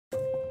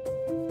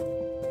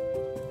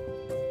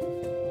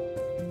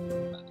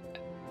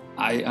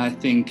I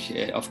think,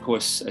 of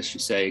course, as you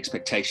say,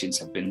 expectations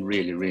have been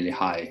really, really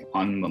high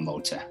on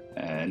Momota.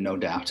 No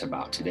doubt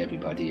about it.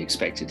 Everybody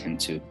expected him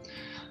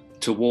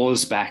to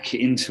waltz back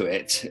into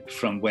it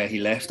from where he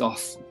left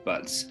off,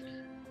 but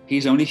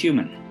he's only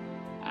human,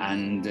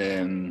 and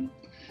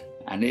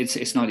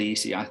it's not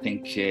easy. I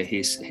think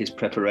his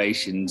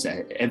preparations,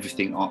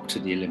 everything up to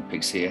the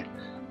Olympics here,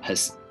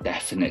 has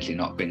definitely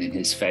not been in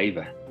his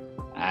favour,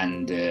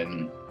 and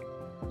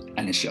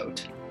it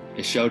showed.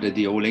 It showed at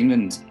the All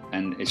England,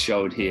 and it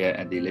showed here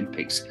at the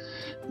Olympics.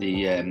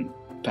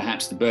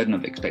 Perhaps the burden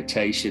of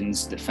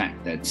expectations, the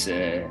fact that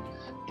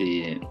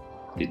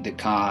the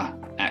car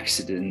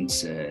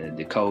accidents,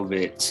 the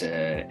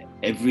COVID,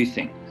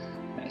 everything.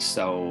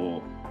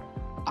 So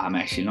I'm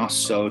actually not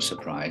so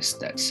surprised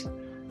that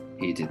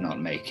he did not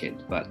make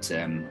it, but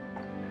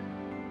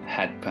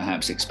had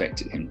perhaps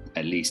expected him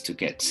at least to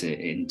get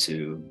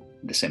into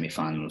the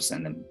semi-finals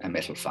and a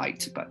medal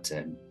fight, but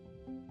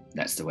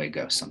that's the way it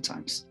goes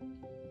sometimes.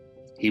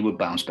 He would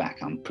bounce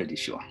back, I'm pretty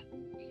sure.